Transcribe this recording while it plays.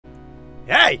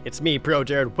Hey, it's me,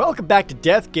 ProJared. Welcome back to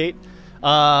Deathgate.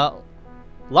 A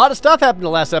lot of stuff happened in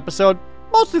the last episode.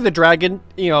 Mostly the dragon,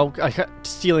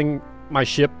 stealing my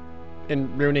ship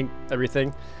and ruining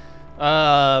everything.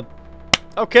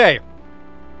 Okay.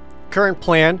 Current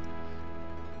plan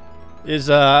is,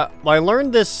 I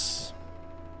learned this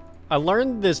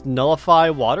nullify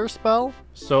water spell.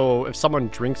 So if someone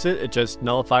drinks it, it just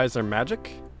nullifies their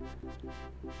magic.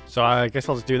 So I guess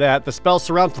I'll just do that. The spell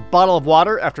surrounds the bottle of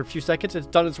water. After a few seconds, it's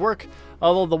done its work.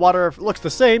 Although the water looks the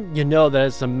same, you know that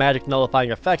it's some magic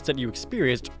nullifying effects that you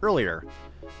experienced earlier.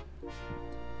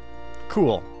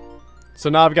 Cool. So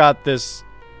now I've got this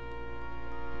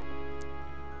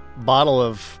bottle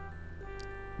of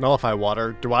nullify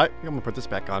water. I'm gonna put this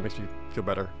back on. Makes me feel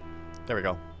better. There we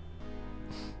go.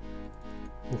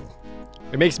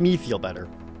 It makes me feel better.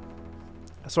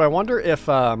 So I wonder if,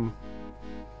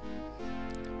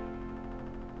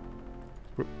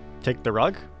 take the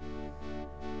rug?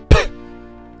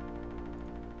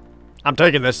 I'm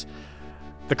taking this.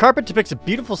 The carpet depicts a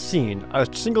beautiful scene. A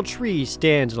single tree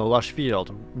stands in a lush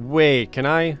field. Wait, can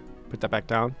I put that back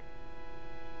down?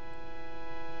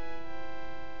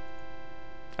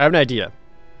 I have an idea.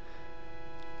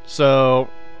 So,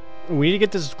 we need to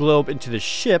get this globe into the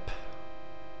ship.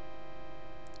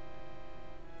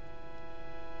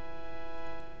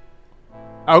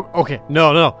 Oh, okay.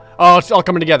 No. Oh, it's all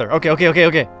coming together.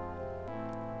 Okay.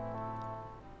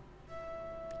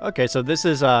 Okay, so this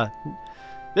is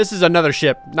another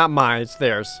ship, not mine, it's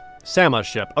theirs. Sama's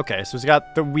ship. Okay, so it's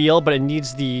got the wheel, but it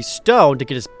needs the stone to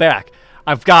get us back.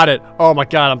 I've got it. Oh my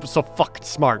god, I'm so fucking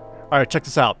smart. Alright, check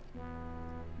this out.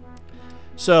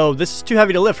 So, this is too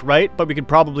heavy to lift, right? But we could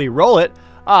probably roll it.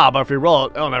 But if we roll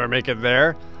it, it'll never make it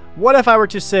there. What if I were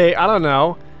to say, I don't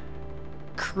know,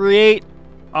 create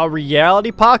a reality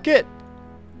pocket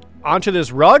onto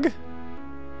this rug?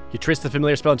 You twist the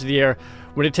familiar spell into the air.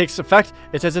 When it takes effect,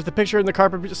 it's as if the picture in the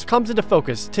carpet just comes into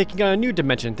focus, taking on a new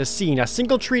dimension. The scene, a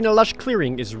single tree in a lush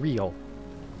clearing, is real.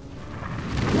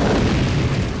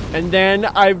 And then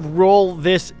I roll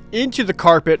this into the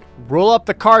carpet, roll up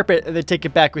the carpet, and then take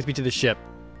it back with me to the ship.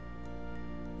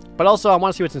 But also, I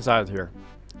want to see what's inside here.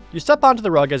 You step onto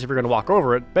the rug as if you're going to walk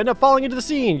over it, but end up falling into the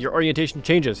scene. Your orientation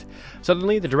changes.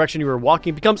 Suddenly, the direction you were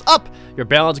walking becomes up. Your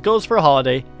balance goes for a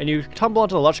holiday, and you tumble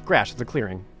onto the lush grass of the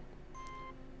clearing.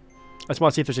 I just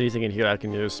want to see if there's anything in here I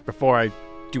can use before I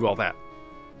do all that.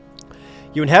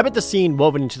 You inhabit the scene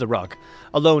woven into the rug.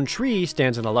 A lone tree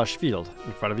stands in a lush field.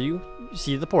 In front of you, you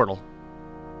see the portal.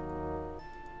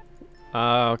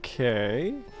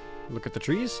 Okay. Look at the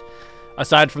trees.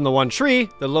 Aside from the one tree,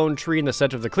 the lone tree in the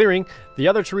center of the clearing, the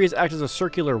other trees act as a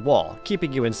circular wall,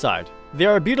 keeping you inside. They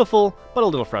are beautiful, but a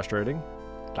little frustrating.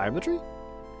 Climb the tree?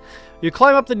 You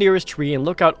climb up the nearest tree and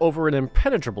look out over an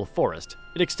impenetrable forest.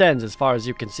 It extends as far as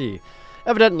you can see.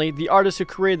 Evidently, the artist who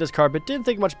created this carpet didn't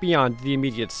think much beyond the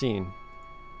immediate scene.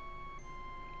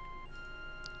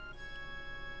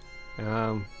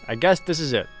 I guess this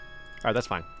is it. Alright, that's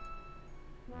fine.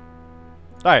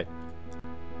 Alright.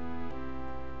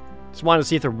 Just wanted to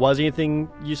see if there was anything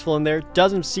useful in there.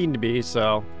 Doesn't seem to be,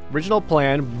 so... Original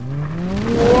plan.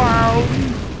 Wow!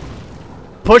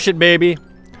 Push it, baby!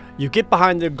 You get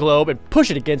behind the globe and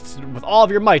push it against it with all of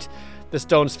your might. The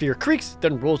stone sphere creaks,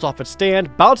 then rolls off its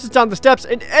stand, bounces down the steps,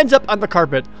 and ends up on the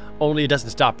carpet. Only it doesn't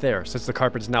stop there. Since the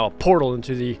carpet is now a portal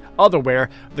into the otherwhere,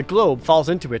 the globe falls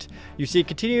into it. You see it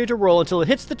continue to roll until it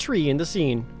hits the tree in the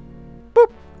scene.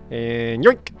 Boop! And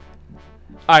yoink!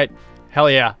 Alright.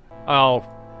 Hell yeah. Oh.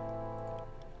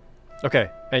 Okay.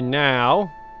 And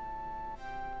now,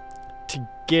 to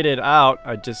get it out,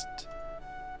 I just...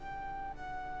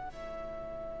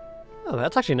 Oh,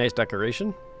 that's actually a nice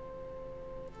decoration.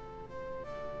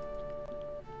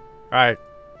 Alright.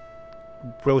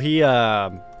 Will he, roll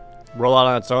out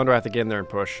on its own, or do I have to get in there and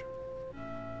push?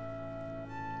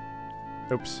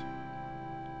 Oops.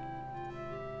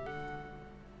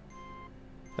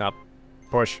 Nope.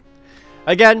 Push.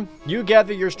 Again, you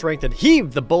gather your strength and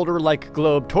heave the boulder-like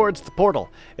globe towards the portal.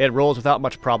 It rolls without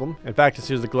much problem. In fact, as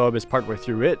soon as the globe is partway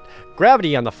through it,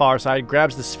 gravity on the far side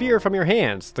grabs the sphere from your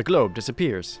hands. The globe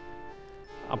disappears.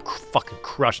 I'm fucking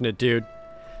crushing it, dude.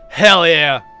 Hell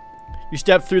yeah! You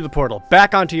step through the portal,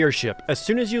 back onto your ship. As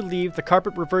soon as you leave, the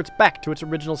carpet reverts back to its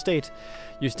original state.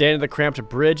 You stand in the cramped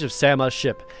bridge of Sama's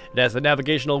ship. It has the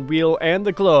navigational wheel and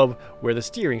the globe where the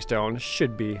steering stone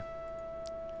should be.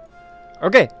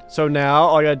 Okay, so now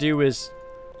all I gotta do is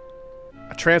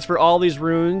transfer all these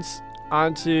runes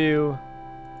onto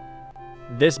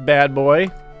this bad boy.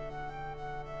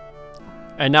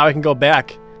 And now I can go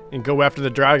back and go after the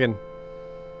dragon.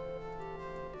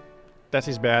 That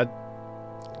seems bad.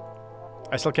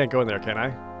 I still can't go in there, can I?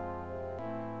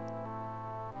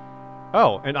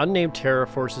 Oh, an unnamed terror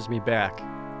forces me back.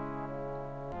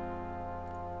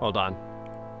 Hold on.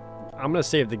 I'm gonna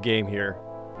save the game here.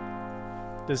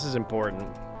 This is important.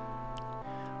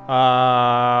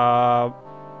 Oh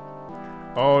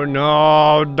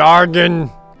no,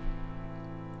 Dargan!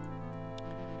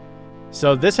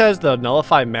 So this has the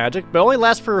nullify magic, but only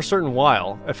lasts for a certain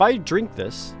while. If I drink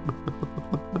this...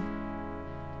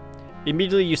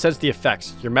 Immediately you sense the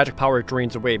effects. Your magic power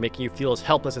drains away, making you feel as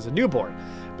helpless as a newborn.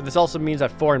 But this also means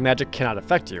that foreign magic cannot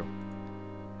affect you.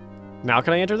 Now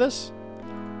can I enter this?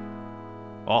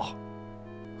 Oh.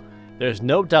 There's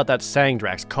no doubt that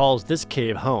Sangdrax calls this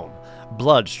cave home.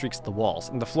 Blood streaks the walls,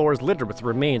 and the floor is littered with the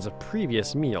remains of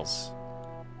previous meals.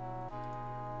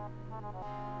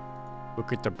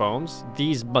 Look at the bones.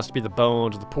 These must be the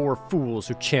bones of the poor fools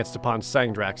who chanced upon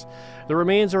Sangdrax. The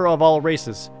remains are of all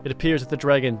races. It appears that the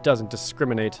dragon doesn't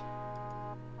discriminate.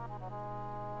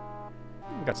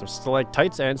 We got some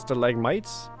stalactites and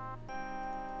stalagmites.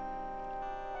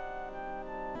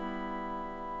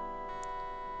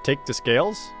 Take the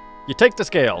scales? You take the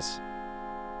scales!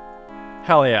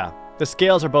 Hell yeah. The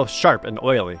scales are both sharp and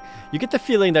oily. You get the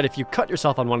feeling that if you cut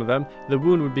yourself on one of them, the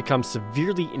wound would become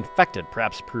severely infected,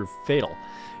 perhaps prove fatal.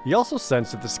 You also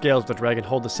sense that the scales of the dragon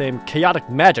hold the same chaotic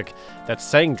magic that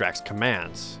Sangdrax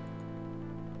commands.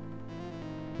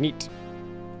 Neat.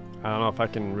 I don't know if I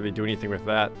can really do anything with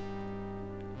that.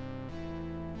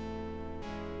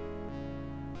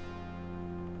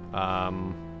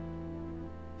 Alright,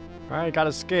 got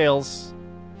his scales.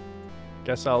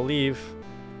 Guess I'll leave.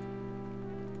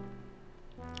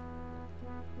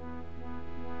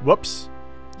 Whoops.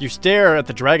 You stare at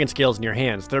the dragon scales in your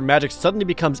hands. Their magic suddenly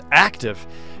becomes active.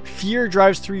 Fear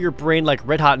drives through your brain like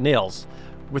red-hot nails.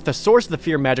 With the source of the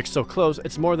fear magic so close,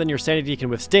 it's more than your sanity can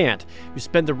withstand. You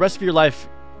spend the rest of your life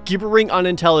gibbering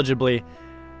unintelligibly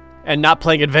and not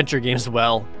playing adventure games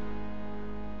well.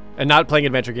 And not playing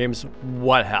adventure games,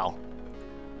 what hell?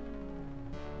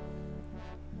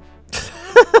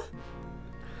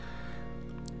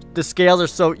 The scales are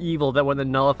so evil that when the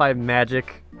nullified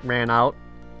magic ran out,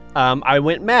 I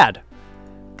went mad.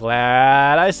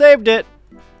 Glad I saved it.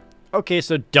 Okay,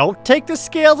 so don't take the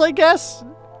scales, I guess?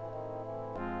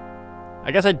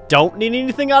 I guess I don't need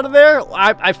anything out of there?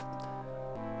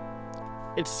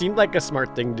 It seemed like a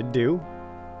smart thing to do.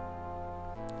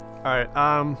 Alright,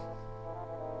 I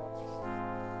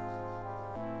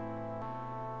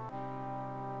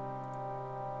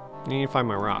need to find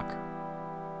my rock.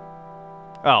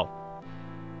 Oh.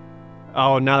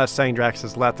 Oh, now that Sangdrax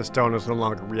has left, the stone is no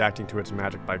longer reacting to its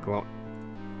magic by glowing.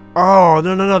 Oh,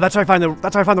 no, that's how I find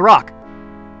the rock.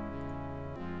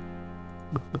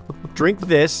 Drink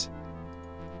this,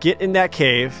 get in that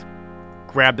cave,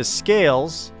 grab the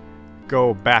scales,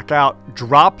 go back out,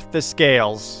 drop the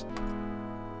scales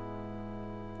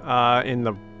in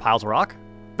the piles of rock.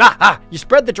 You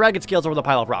spread the dragon scales over the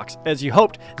pile of rocks. As you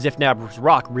hoped, Zifnab's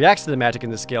rock reacts to the magic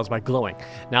in the scales by glowing.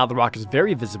 Now the rock is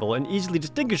very visible and easily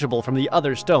distinguishable from the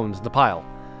other stones in the pile.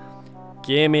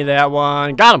 Give me that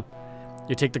one. Got him!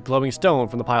 You take the glowing stone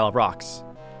from the pile of rocks.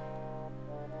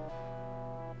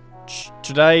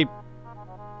 Should I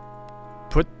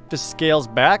put the scales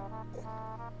back?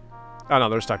 Oh no,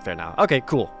 they're stuck there now. Okay,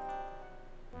 cool.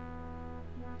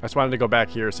 I just wanted to go back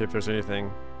here, see if there's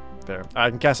anything there.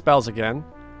 I can cast spells again.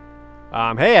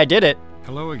 Hey, I did it.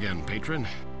 Hello again, patron.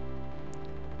 Nope.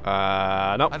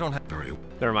 I don't have very.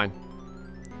 Never mind.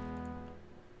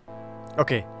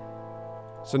 Okay.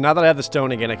 So now that I have the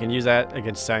stone again, I can use that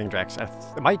against Sangdrax.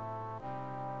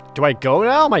 Do I go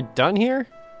now? Am I done here?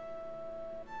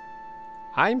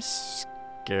 I'm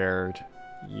scared.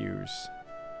 Use.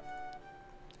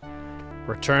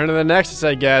 Return to the Nexus,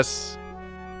 I guess.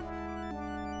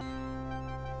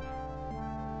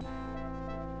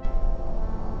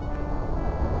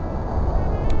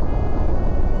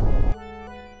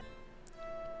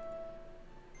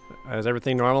 Is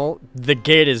everything normal? The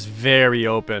gate is very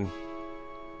open.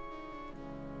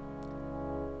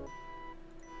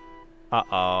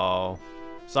 Uh-oh.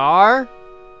 Czar?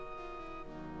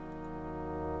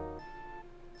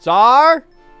 Czar?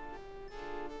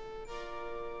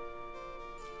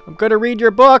 I'm gonna read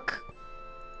your book.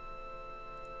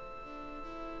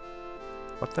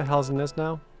 What the hell's in this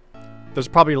now? There's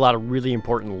probably a lot of really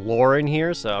important lore in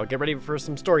here, so get ready for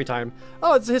some story time.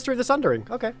 Oh, it's the history of the Sundering.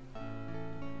 Okay.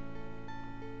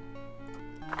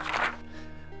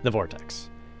 The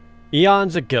Vortex.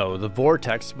 Eons ago, the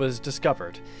Vortex was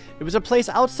discovered. It was a place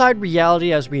outside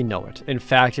reality as we know it. In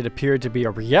fact, it appeared to be a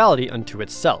reality unto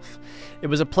itself. It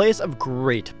was a place of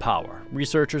great power.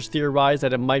 Researchers theorized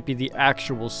that it might be the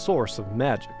actual source of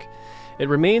magic. It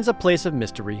remains a place of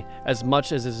mystery. As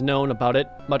much as is known about it,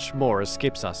 much more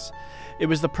escapes us. It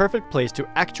was the perfect place to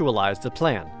actualize the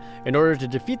plan. In order to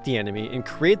defeat the enemy and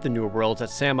create the new worlds that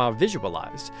Sama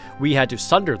visualized, we had to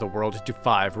sunder the world into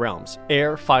 5 realms: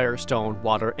 air, fire, stone,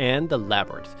 water, and the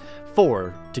labyrinth.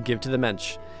 4 to give to the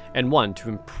Mensch, and 1 to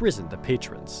imprison the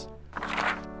patrons.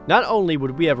 Not only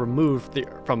would we be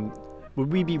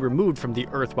removed from the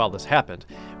earth while this happened,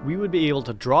 we would be able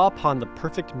to draw upon the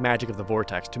perfect magic of the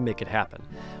vortex to make it happen.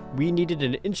 We needed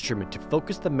an instrument to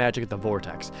focus the magic of the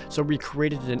vortex, so we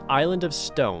created an island of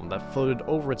stone that floated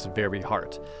over its very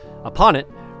heart. Upon it,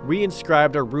 we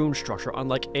inscribed a rune structure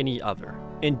unlike any other.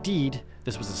 Indeed,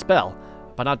 this was a spell,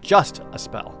 but not just a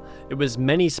spell. It was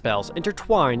many spells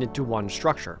intertwined into one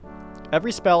structure.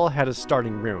 Every spell had a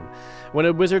starting rune. When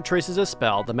a wizard traces a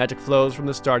spell, the magic flows from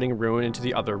the starting rune into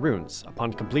the other runes.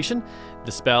 Upon completion,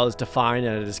 the spell is defined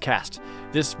and it is cast.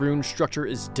 This rune structure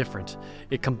is different.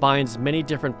 It combines many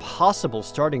different possible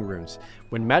starting runes.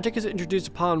 When magic is introduced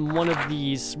upon one of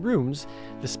these runes,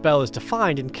 the spell is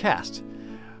defined and cast.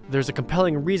 There's a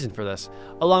compelling reason for this.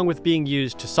 Along with being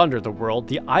used to sunder the world,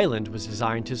 the island was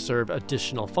designed to serve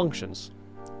additional functions.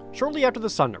 Shortly after the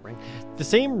sundering, the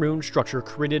same rune structure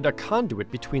created a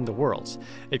conduit between the worlds.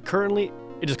 It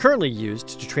is currently used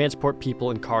to transport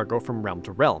people and cargo from realm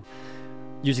to realm.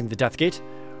 Using the Death Gate,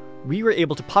 we were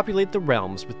able to populate the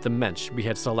realms with the Mensch we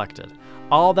had selected.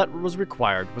 All that was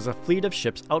required was a fleet of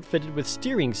ships outfitted with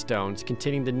steering stones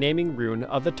containing the naming rune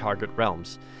of the target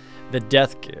realms. The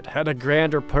Death Gate had a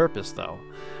grander purpose, though.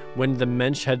 When the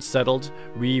Mensch had settled,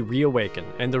 we reawaken,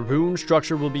 and the rune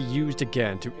structure will be used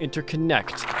again to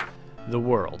interconnect the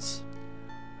worlds.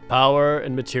 Power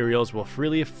and materials will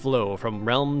freely flow from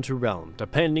realm to realm,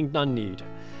 depending on need.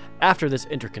 After this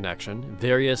interconnection,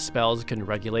 various spells can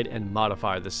regulate and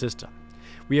modify the system.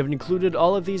 We have included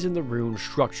all of these in the rune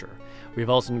structure. We have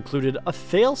also included a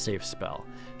failsafe spell.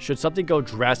 Should something go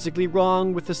drastically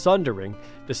wrong with the sundering,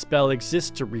 the spell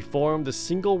exists to reform the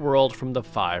single world from the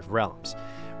 5 realms.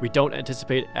 We don't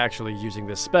anticipate actually using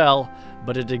this spell,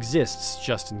 but it exists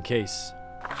just in case.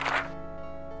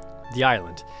 The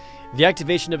island. The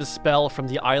activation of a spell from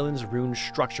the island's rune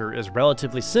structure is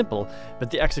relatively simple, but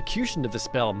the execution of the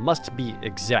spell must be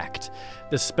exact.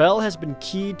 The spell has been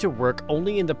keyed to work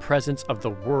only in the presence of the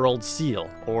world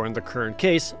seal, or in the current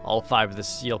case, all 5 of the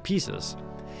seal pieces.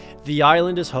 The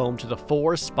island is home to the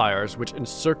 4 spires which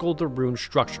encircle the rune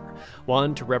structure,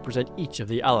 1 to represent each of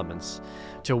the elements.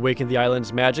 To awaken the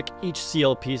island's magic, each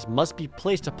seal piece must be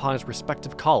placed upon its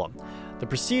respective column. The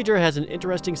procedure has an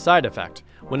interesting side effect.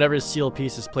 Whenever a seal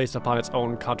piece is placed upon its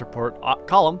own counterpart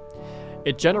column,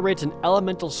 it generates an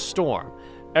elemental storm.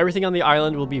 Everything on the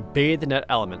island will be bathed in that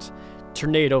element.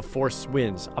 Tornado force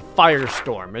winds, a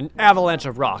firestorm, an avalanche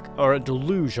of rock, or a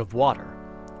deluge of water.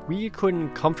 We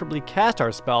couldn't comfortably cast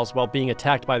our spells while being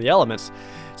attacked by the elements,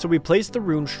 so we placed the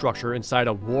rune structure inside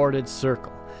a warded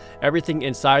circle. Everything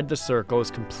inside the circle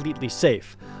is completely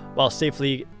safe. While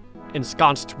safely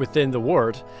ensconced within the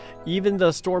ward, even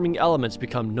the storming elements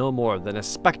become no more than a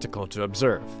spectacle to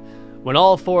observe. When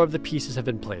all 4 of the pieces have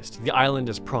been placed, the island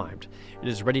is primed. It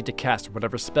is ready to cast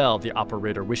whatever spell the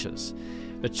operator wishes.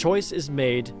 The choice is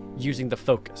made using the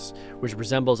focus, which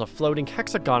resembles a floating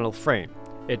hexagonal frame.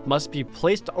 It must be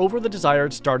placed over the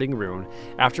desired starting rune,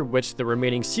 after which the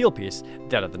remaining seal piece,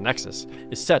 that of the Nexus,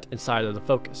 is set inside of the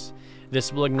focus.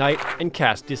 This will ignite and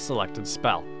cast the selected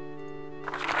spell.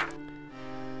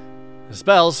 The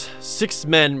spells, 6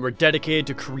 men were dedicated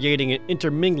to creating and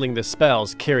intermingling the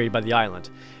spells carried by the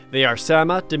island. They are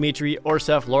Sama, Dimitri,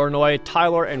 Orsef, Lornoy,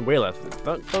 Tyler, and Wayleth.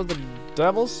 Those the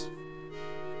devils?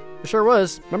 It sure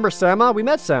was. Remember Sama? We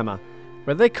met Sama.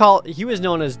 He was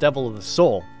known as Devil of the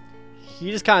Soul.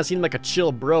 He just kind of seemed like a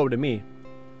chill bro to me.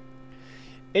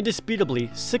 Indisputably,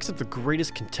 6 of the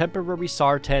greatest contemporary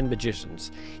Sartan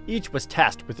magicians. Each was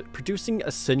tasked with producing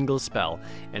a single spell,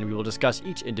 and we will discuss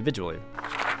each individually.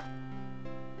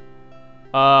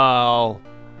 Oh.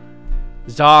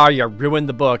 Zar, you ruined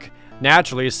the book.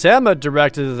 Naturally, Sama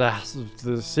directed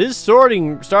his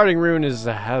starting rune is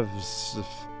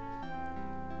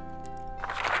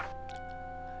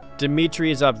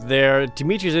Dimitri is up there.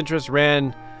 Dimitri's interest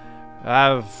ran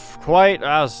quite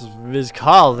as his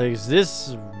colleagues.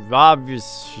 This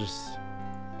obvious.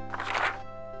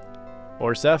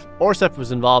 Orsef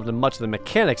was involved in much of the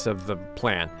mechanics of the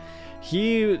plan.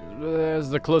 He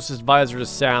is the closest advisor to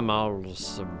Sama.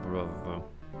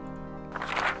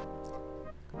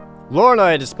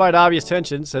 Lorna, despite obvious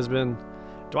tensions, has been...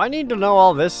 Do I need to know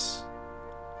all this?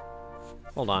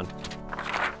 Hold on.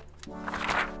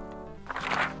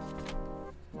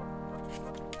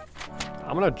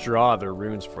 I'm gonna draw their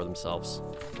runes for themselves.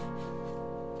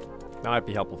 That might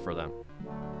be helpful for them.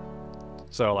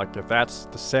 So, like, if that's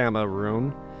the Sama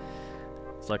rune,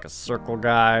 it's like a circle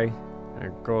guy, and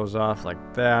it goes off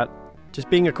like that. Just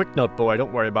being a quick note boy,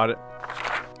 don't worry about it.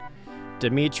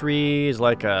 Dimitri is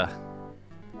like a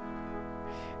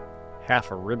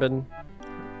half a ribbon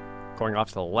going off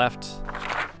to the left.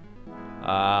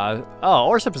 Oh,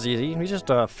 Orsip is easy. He's just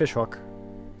a fish hook.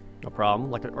 No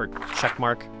problem. Like or check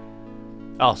mark.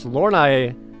 Oh, so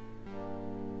Lornai...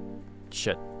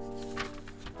 Shit.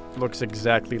 Looks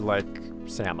exactly like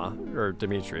Sama, or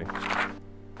Dimitri.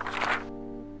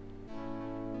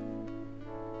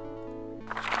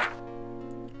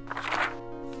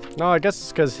 No, I guess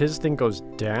it's because his thing goes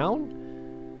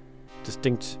down?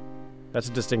 Distinct. That's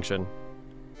a distinction.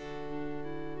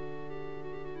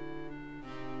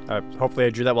 Hopefully I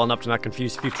drew that well enough to not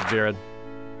confuse future Jared.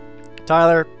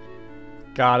 Tyler.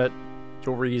 Got it.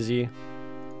 Over easy.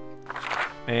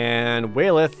 And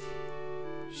Wayleth.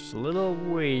 Just a little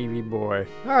wavy boy.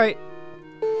 Alright.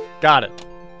 Got it.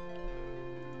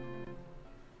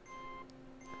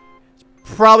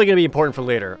 It's probably going to be important for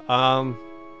later. Am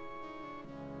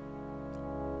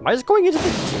I just going into the...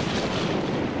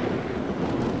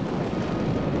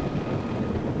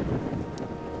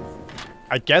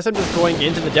 I guess I'm just going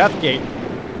into the death gate.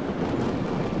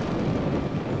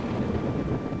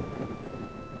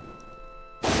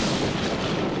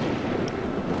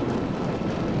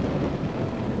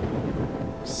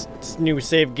 New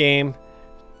save game.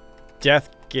 Death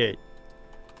Gate.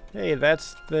 Hey,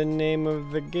 that's the name of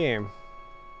the game.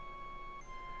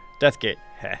 Death Gate.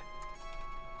 Heh.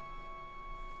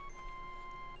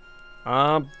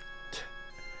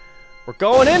 We're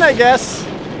going in, I guess.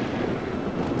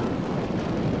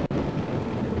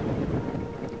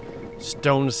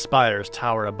 Stone spires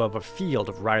tower above a field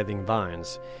of writhing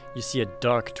vines. You see a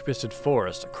dark, twisted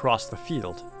forest across the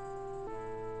field.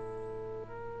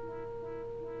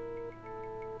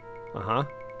 Uh-huh.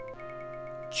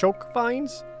 Choke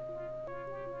vines?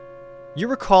 You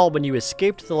recall when you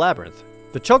escaped the labyrinth.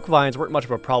 The choke vines weren't much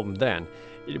of a problem then.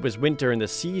 It was winter and the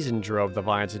season drove the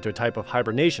vines into a type of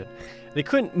hibernation. They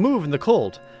couldn't move in the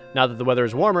cold. Now that the weather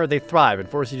is warmer, they thrive and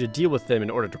force you to deal with them in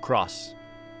order to cross.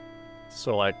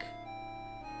 So, like...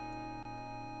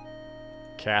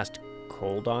 cast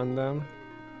cold on them?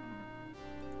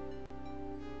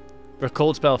 The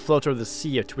cold spell floats over the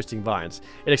sea of twisting vines.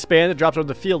 It expands and drops over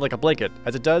the field like a blanket.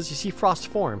 As it does, you see frost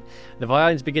form. The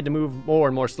vines begin to move more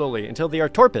and more slowly until they are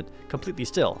torpid, completely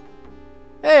still.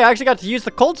 Hey, I actually got to use the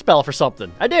cold spell for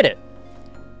something. I did it!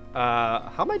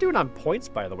 How am I doing on points,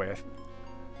 by the way?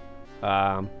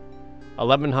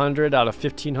 1,100 out of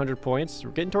 1,500 points.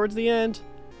 We're getting towards the end.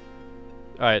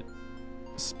 Alright.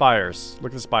 Spires.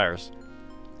 Look at the spires.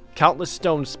 Countless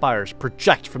stone spires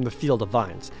project from the field of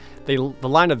vines. The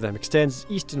line of them extends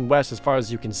east and west as far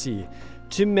as you can see.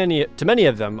 Too many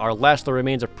of them are lashed the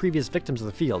remains of previous victims of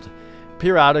the field.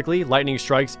 Periodically, lightning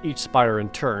strikes each spire in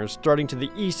turn, starting to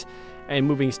the east and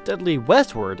moving steadily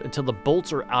westward until the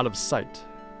bolts are out of sight.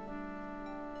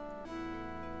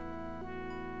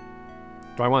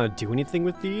 Do I want to do anything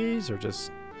with these, or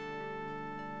just...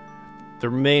 The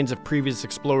remains of previous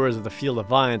explorers of the field of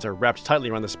vines are wrapped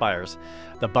tightly around the spires,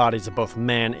 the bodies of both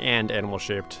man and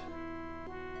animal-shaped.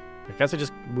 I guess I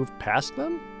just moved past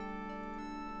them?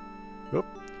 Oop.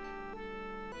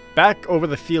 Back over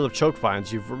the field of choke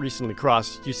vines you've recently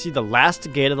crossed, you see the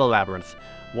last gate of the labyrinth,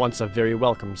 once a very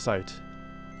welcome sight.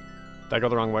 Did I go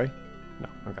the wrong way? No,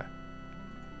 okay.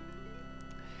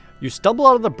 You stumble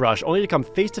out of the brush only to come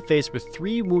face to face with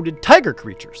 3 wounded tiger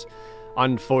creatures.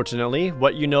 Unfortunately,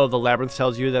 what you know of the labyrinth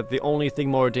tells you that the only thing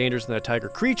more dangerous than a tiger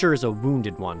creature is a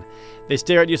wounded one. They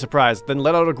stare at you surprised, then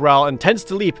let out a growl and tense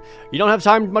to leap. You don't have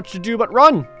time much to do but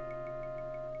run!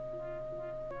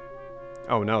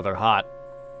 Oh no, they're hot.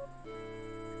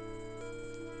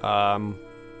 I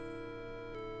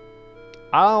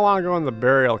don't want to go in the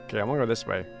burial cave. I'm going to go this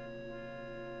way.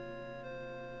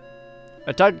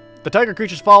 The tiger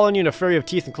creatures fall on you in a fury of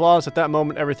teeth and claws. At that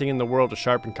moment, everything in the world is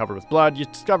sharp and covered with blood. You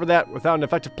discover that, without an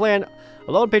effective plan,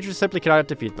 a lone patron simply cannot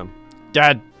defeat them.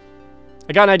 Dad,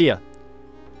 I got an idea.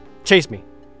 Chase me.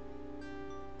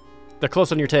 They're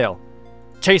close on your tail.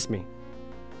 Chase me.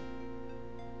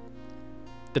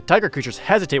 The tiger creatures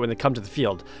hesitate when they come to the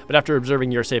field, but after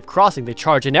observing your safe crossing, they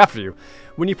charge in after you.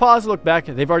 When you pause to look back,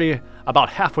 they've already about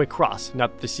halfway crossed. Now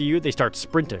that they see you, they start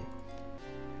sprinting.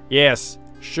 Yes.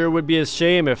 Sure would be a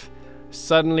shame if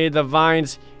suddenly the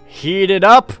vines heated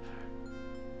up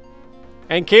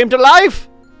and came to life.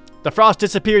 The frost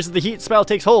disappears as the heat spell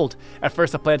takes hold. At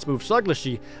first the plants move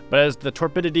sluggishly, but as the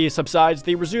torpidity subsides,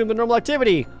 they resume their normal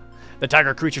activity. The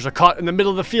tiger creatures are caught in the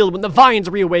middle of the field when the vines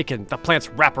reawaken. The plants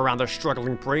wrap around their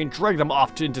struggling prey and drag them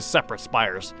off into separate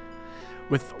spires.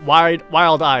 With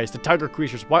wild eyes, the tiger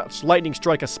creatures watch lightning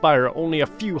strike a spire only a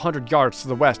few hundred yards to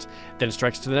the west, then it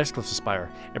strikes to the next closest spire,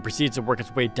 and proceeds to work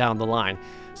its way down the line.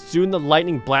 Soon the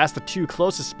lightning blasts the two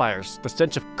closest spires. The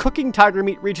stench of cooking tiger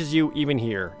meat reaches you even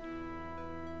here.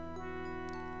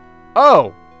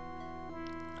 Oh!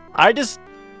 I just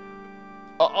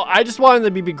wanted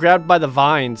them to be grabbed by the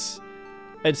vines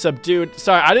and subdued.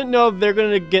 Sorry, I didn't know if they're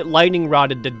gonna get lightning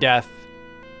rotted to death.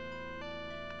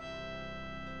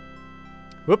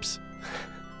 Whoops.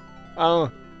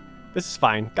 Oh, this is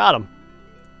fine. Got him.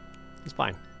 It's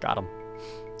fine. Got him.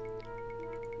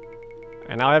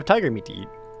 And now I have tiger meat to eat.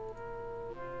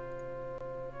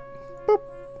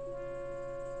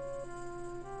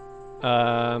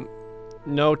 Boop.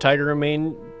 No tiger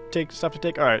remain. Take stuff to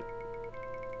take. All right.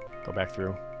 Go back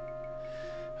through.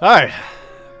 All right.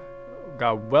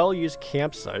 Got a well-used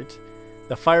campsite.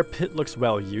 The fire pit looks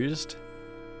well used.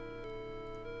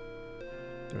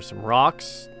 There's some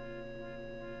rocks.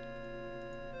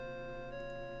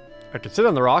 I could sit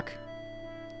on the rock.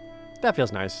 That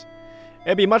feels nice.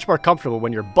 It'd be much more comfortable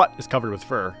when your butt is covered with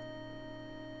fur.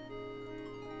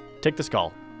 Take the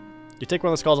skull. You take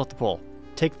one of the skulls off the pole.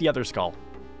 Take the other skull.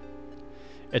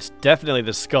 It's definitely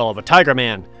the skull of a tiger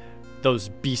man. Those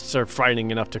beasts are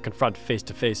frightening enough to confront face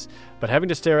to face, but having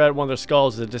to stare at one of their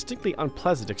skulls is a distinctly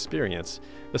unpleasant experience.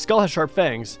 The skull has sharp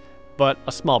fangs, but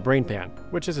a small brain pan,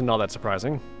 which isn't all that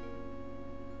surprising.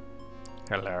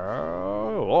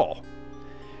 Hello. Oh.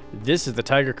 This is the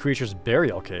tiger creature's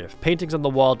burial cave. Paintings on the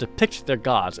wall depict their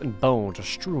gods, and bones are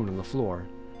strewn on the floor.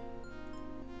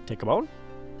 Take a bone?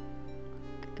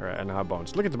 Alright, and now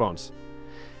bones. Look at the bones.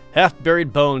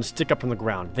 Half-buried bones stick up from the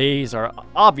ground. These are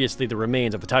obviously the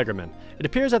remains of the tigermen. It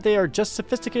appears that they are just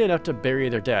sophisticated enough to bury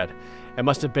their dead. It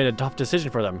must have been a tough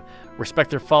decision for them. Respect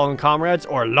their fallen comrades,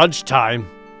 or lunchtime.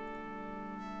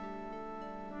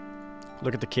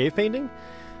 Look at the cave painting.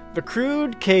 The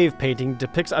crude cave painting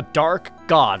depicts a dark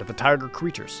god of the tiger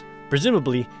creatures,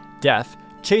 presumably death,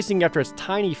 chasing after its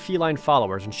tiny feline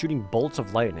followers and shooting bolts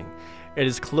of lightning. It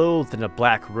is clothed in a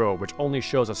black robe, which only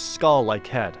shows a skull-like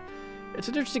head. It's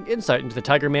an interesting insight into the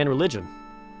tiger man religion.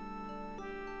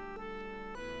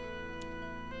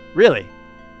 Really?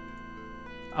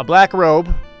 A black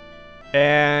robe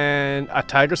and a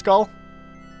tiger skull?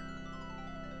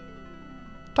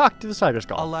 Talk to the tiger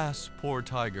skull. Alas, poor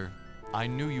tiger. I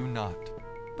knew you not.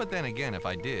 But then again, if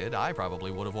I did, I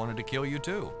probably would have wanted to kill you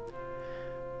too.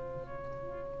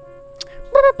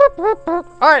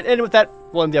 Alright, and with that,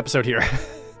 we'll end the episode here.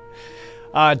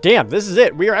 Damn, this is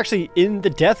it. We are actually in the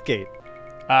Death Gate.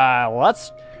 Well,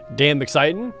 that's damn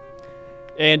exciting.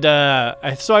 And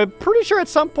so I'm pretty sure at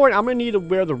some point I'm going to need to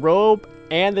wear the robe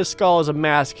and the skull as a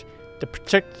mask to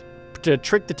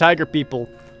trick the tiger people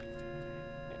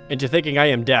into thinking I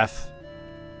am death.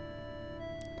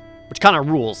 Which kind of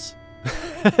rules.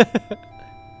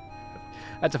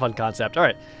 That's a fun concept.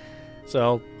 Alright,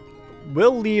 so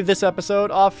we'll leave this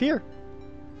episode off here.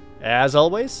 As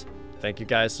always, thank you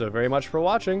guys so very much for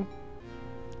watching.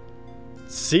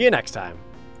 See you next time.